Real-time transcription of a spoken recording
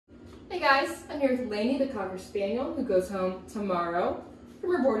Hey guys, I'm here with Laney, the Cocker Spaniel, who goes home tomorrow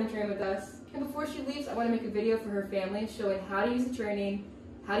from her boarding train with us. And before she leaves, I want to make a video for her family showing how to use the training,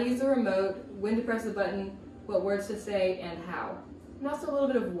 how to use the remote, when to press the button, what words to say, and how. And also a little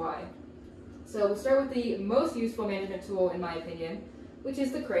bit of why. So we'll start with the most useful management tool, in my opinion, which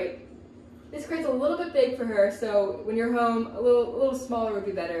is the crate. This crate's a little bit big for her, so when you're home, a little smaller would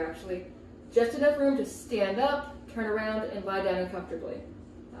be better, actually. Just enough room to stand up, turn around, and lie down comfortably.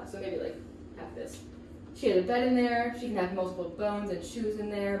 So maybe like half this. She has a bed in there. She can have multiple bones and shoes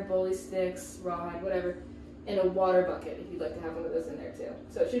in there, bully sticks, rawhide, whatever, and a water bucket if you'd like to have one of those in there too.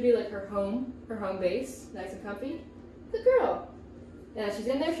 So it should be like her home base, nice and comfy. Good girl. And as she's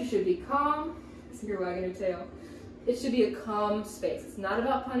in there, she should be calm. I see her wagging her tail. It should be a calm space. It's not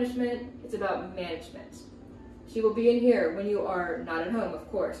about punishment. It's about management. She will be in here when you are not at home, of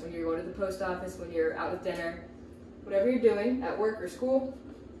course, when you're going to the post office, when you're out with dinner, whatever you're doing at work or school.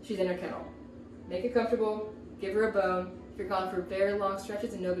 She's in her kennel. Make it comfortable, give her a bone. If you're gone for very long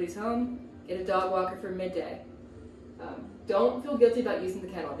stretches and nobody's home, get a dog walker for midday. Don't feel guilty about using the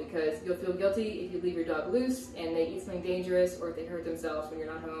kennel because you'll feel guilty if you leave your dog loose and they eat something dangerous or if they hurt themselves when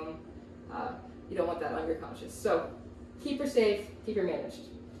you're not home. You don't want that on your conscience. So keep her safe, keep her managed.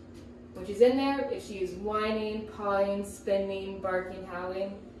 When she's in there, if she's whining, pawing, spinning, barking,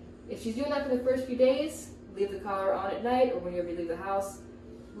 howling, if she's doing that for the first few days, leave the collar on at night or whenever you leave the house.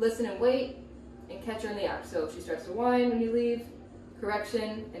 Listen and wait, and catch her in the act. So if she starts to whine when you leave,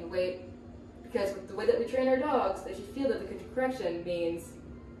 correction and wait. Because with the way that we train our dogs, they should feel that the correction means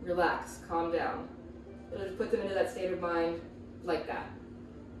relax, calm down. It'll just put them into that state of mind like that.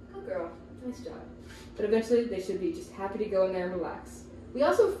 Good girl, nice job. But eventually they should be just happy to go in there and relax. We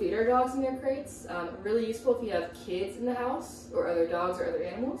also feed our dogs in their crates. Really useful if you have kids in the house or other dogs or other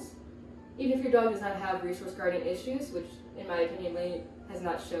animals. Even if your dog does not have resource guarding issues, which in my opinion Laney has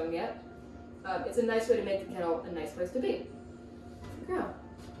not shown yet, it's a nice way to make the kennel a nice place to be. Good girl.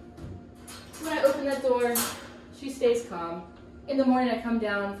 When I open that door, she stays calm. In the morning I come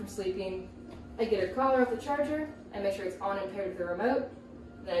down from sleeping, I get her collar off the charger, I make sure it's on and paired with the remote,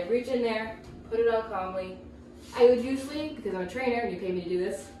 then I reach in there, put it on calmly. I would usually, because I'm a trainer and you pay me to do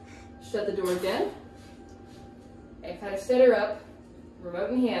this, shut the door again, and kind of set her up, remote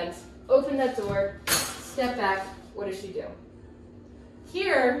in hand, open that door, step back. What does she do?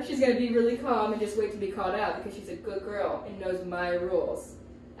 Here, she's going to be really calm and just wait to be called out because she's a good girl and knows my rules.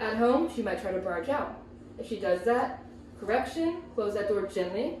 At home, she might try to barge out. If she does that, correction, close that door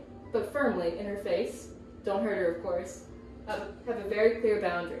gently, but firmly in her face. Don't hurt her, of course. Have a very clear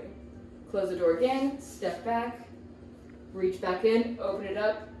boundary. Close the door again, step back, reach back in, open it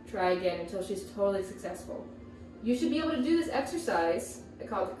up, try again until she's totally successful. You should be able to do this exercise. I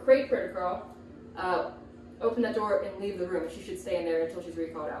call it the crate protocol. Open that door and leave the room. She should stay in there until she's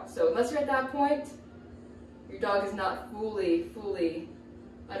recalled out. So unless you're at that point, your dog is not fully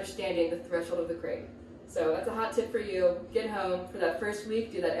understanding the threshold of the crate. So that's a hot tip for you. Get home for that first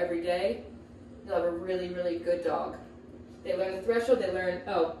week, do that every day. You'll have a really good dog. They learn the threshold, they learn,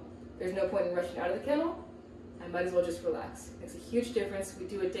 oh, there's no point in rushing out of the kennel. I might as well just relax. Makes a huge difference. We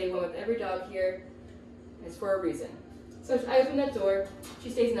do it day one with every dog here, and it's for a reason. So I open that door,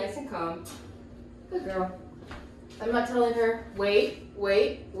 she stays nice and calm. Good girl. I'm not telling her, wait,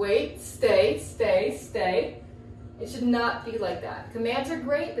 stay. It should not be like that. Commands are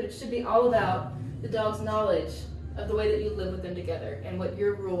great, but it should be all about the dog's knowledge of the way that you live with them together and what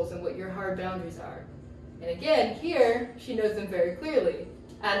your rules and what your hard boundaries are. And again, here, she knows them very clearly.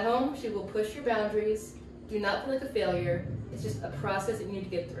 At home, she will push your boundaries. Do not feel like a failure. It's just a process that you need to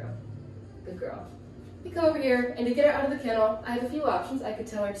get through. Good girl. We come over here, and to get her out of the kennel, I have a few options. I could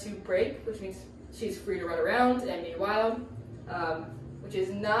tell her to break, which means she's free to run around and be wild, which is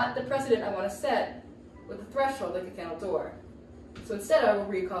not the precedent I want to set with the threshold like a kennel door. So instead, I will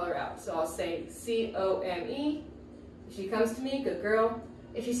recall her out. So I'll say C-O-M-E. If she comes to me, good girl.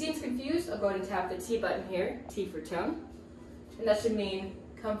 If she seems confused, I'll go ahead and tap the T button here, T for tongue. And that should mean,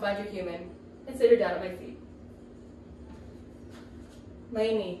 come find your human, and sit her down at my feet.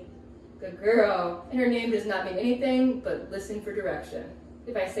 Laney, good girl. And her name does not mean anything, but listen for direction.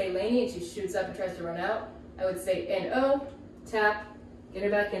 If I say Laney and she shoots up and tries to run out, I would say N-O, tap, get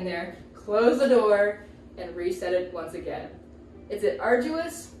her back in there, close the door, and reset it once again. Is it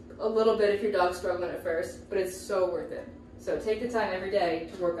arduous? A little bit if your dog's struggling at first, but it's so worth it. So take the time every day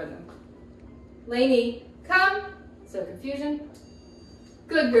to work on them. Laney, come! So confusion.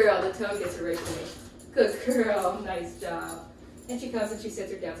 Good girl, the tone gets her right to me. Good girl, nice job. And she comes and she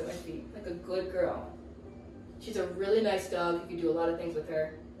sits her down at my feet, like a good girl. She's a really nice dog. You can do a lot of things with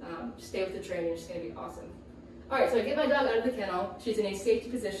her. Just stay with the training, she's gonna be awesome. All right, so I get my dog out of the kennel. She's in a safety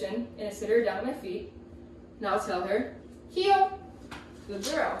position, and I sit her down at my feet. Now I'll tell her, heel. Good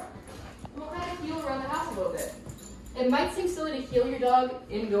girl. And we'll kind of heel around the house a little bit. It might seem silly to heel your dog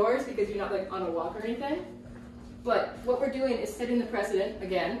indoors because you're not like on a walk or anything, but what we're doing is setting the precedent,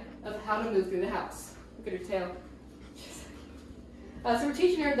 again, of how to move through the house. Look at her tail. So we're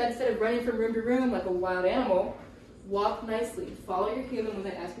teaching her that instead of running from room to room like a wild animal, walk nicely. Follow your human when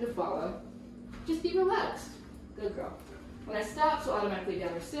they ask you to follow. Just be relaxed. Good girl. When I stop, she'll automatically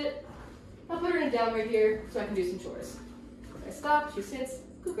down or sit. I'll put her in a down right here so I can do some chores. When I stop, she sits.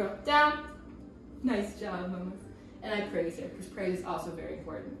 Good girl. Down. Nice job, Mama. And I praise her, because praise is also very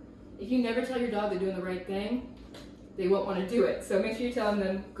important. If you never tell your dog they're doing the right thing, they won't want to do it. So make sure you're telling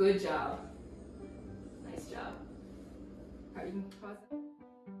them, good job. Nice job. All right, you can pause that.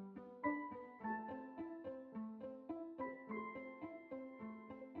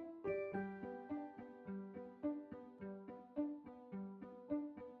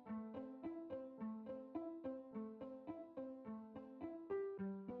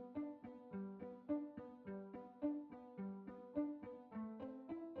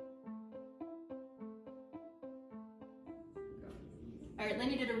 All right,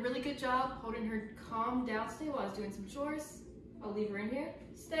 Laney did a really good job holding her calm down stay while I was doing some chores. I'll leave her in here,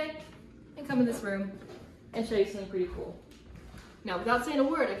 stay, and come in this room and show you something pretty cool. Now, without saying a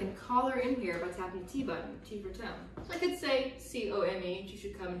word, I can call her in here by tapping the T button, T for town. So I could say C-O-M-E, she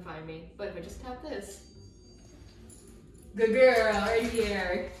should come and find me, but if I just tap this, good girl, right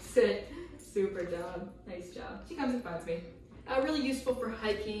here, sit, super job, nice job. She comes and finds me. Really useful for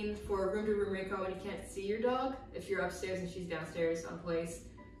hiking, for room-to-room recall when you can't see your dog. If you're upstairs and she's downstairs someplace,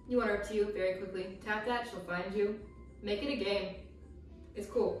 you want her up to you very quickly. Tap that, she'll find you. Make it a game. It's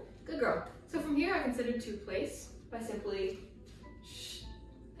cool. Good girl. So from here, I can set her to place by simply, shh,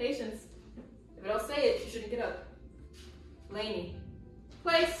 patience. If I don't say it, she shouldn't get up. Laney,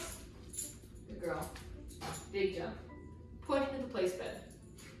 place. Good girl. Big jump. Point into the place bed.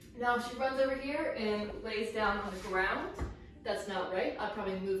 Now she runs over here and lays down on the ground. That's not right. I'll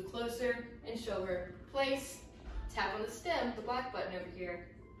probably move closer and show her place. Tap on the stem, the black button over here,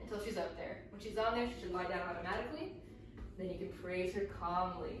 until she's up there. When she's on there, she should lie down automatically. Then you can praise her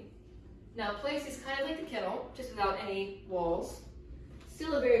calmly. Now, place is kind of like the kennel, just without any walls.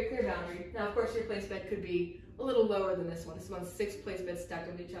 Still a very clear boundary. Now, of course, your place bed could be a little lower than this one. This one's 6 place beds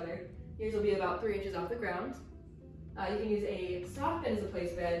stacked with each other. Yours will be about 3 inches off the ground. You can use a soft bed as a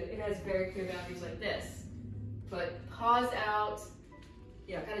place bed. It has very clear boundaries like this. But paws out,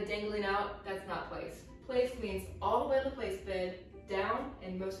 kind of dangling out, that's not place. Place means all the way to the place bed, down,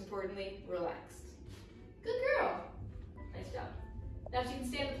 and most importantly, relaxed. Good girl. Nice job. Now she can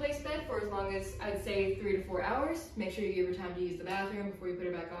stay in the place bed for as long as, I'd say, 3 to 4 hours. Make sure you give her time to use the bathroom before you put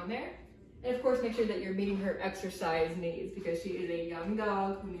her back on there. And of course, make sure that you're meeting her exercise needs because she is a young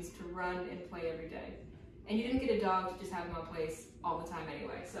dog who needs to run and play every day. And you didn't get a dog to just have him on place all the time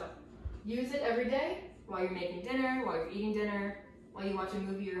anyway. So use it every day while you're making dinner, while you're eating dinner, while you watch a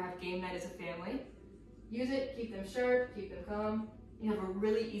movie or have game night as a family. Use it, keep them sharp, keep them calm. You have a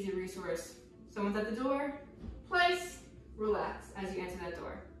really easy resource. Someone's at the door, place, relax as you enter that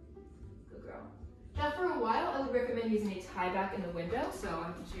door. Good girl. Now for a while, I would recommend using a tie back in the window, so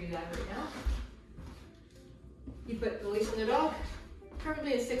I can show you that right now. You put the leash on the dog,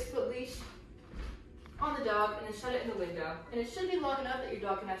 preferably a 6-foot leash, on the dog, and then shut it in the window. And it should be long enough that your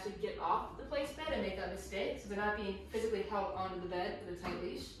dog can actually get off the place bed and make that mistake, so they're not being physically held onto the bed with a tight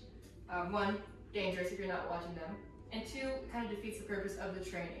leash. 1, dangerous if you're not watching them. And 2, kind of defeats the purpose of the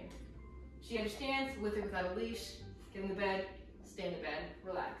training. She understands, with or without a leash, get in the bed, stay in the bed,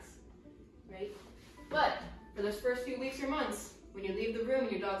 relax. Right? But for those first few weeks or months, when you leave the room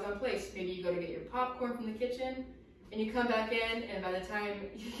and your dog's on place, maybe you go to get your popcorn from the kitchen, and you come back in, and by the time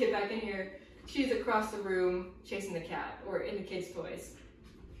you get back in here, she's across the room chasing the cat or in the kids' toys.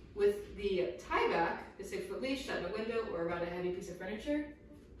 With the tie back, the 6-foot leash shut in a window or around a heavy piece of furniture,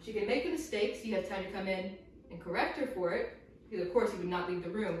 she can make the mistake so you have time to come in and correct her for it, because of course you would not leave the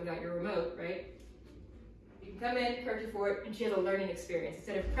room without your remote, right? You can come in, correct her for it, and she has a learning experience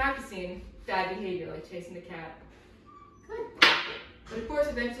instead of practicing bad behavior like chasing the cat. Good. But of course,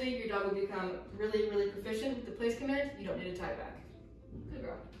 eventually your dog will become really, really proficient with the place command. You don't need a tie back. Good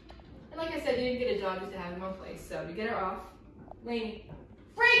girl. And like I said, you didn't get a dog just to have him on place. So to get her off, Laney,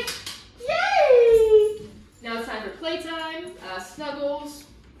 break! Yay! Now it's time for playtime, snuggles,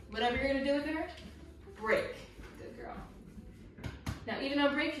 whatever you're gonna do with her, break. Good girl. Now even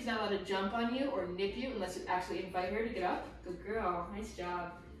on break, she's not allowed to jump on you or nip you unless you actually invite her to get up. Good girl, nice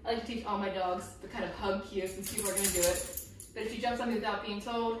job. I like to teach all my dogs the kind of hug cue since people are gonna do it. But if she jumps on me without being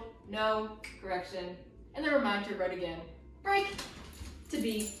told, no, correction. and then remind her right again. Break! To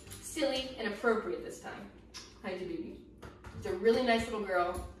be silly and appropriate this time. Hi, baby. She's a really nice little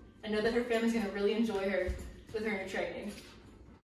girl. I know that her family's gonna really enjoy her with her in her training.